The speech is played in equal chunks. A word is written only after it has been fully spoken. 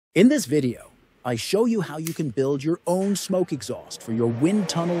In this video, I show you how you can build your own smoke exhaust for your wind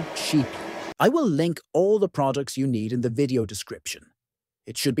tunnel cheaply. I will link all the products you need in the video description.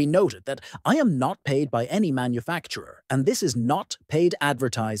 It should be noted that I am not paid by any manufacturer, and this is not paid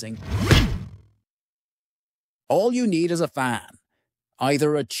advertising. All you need is a fan.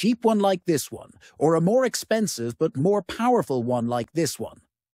 Either a cheap one like this one, or a more expensive but more powerful one like this one.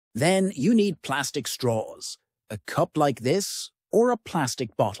 Then you need plastic straws, a cup like this, or a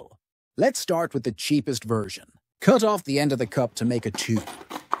plastic bottle. Let's start with the cheapest version. Cut off the end of the cup to make a tube.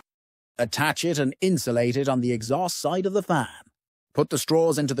 Attach it and insulate it on the exhaust side of the fan. Put the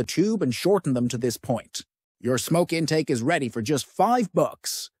straws into the tube and shorten them to this point. Your smoke intake is ready for just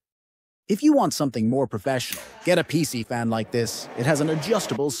 $5. If you want something more professional, get a PC fan like this. It has an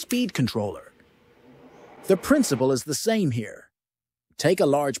adjustable speed controller. The principle is the same here. Take a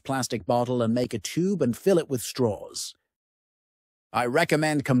large plastic bottle and make a tube and fill it with straws. I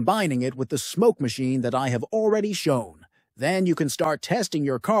recommend combining it with the smoke machine that I have already shown. Then you can start testing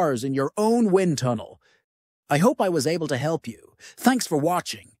your cars in your own wind tunnel. I hope I was able to help you. Thanks for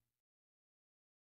watching.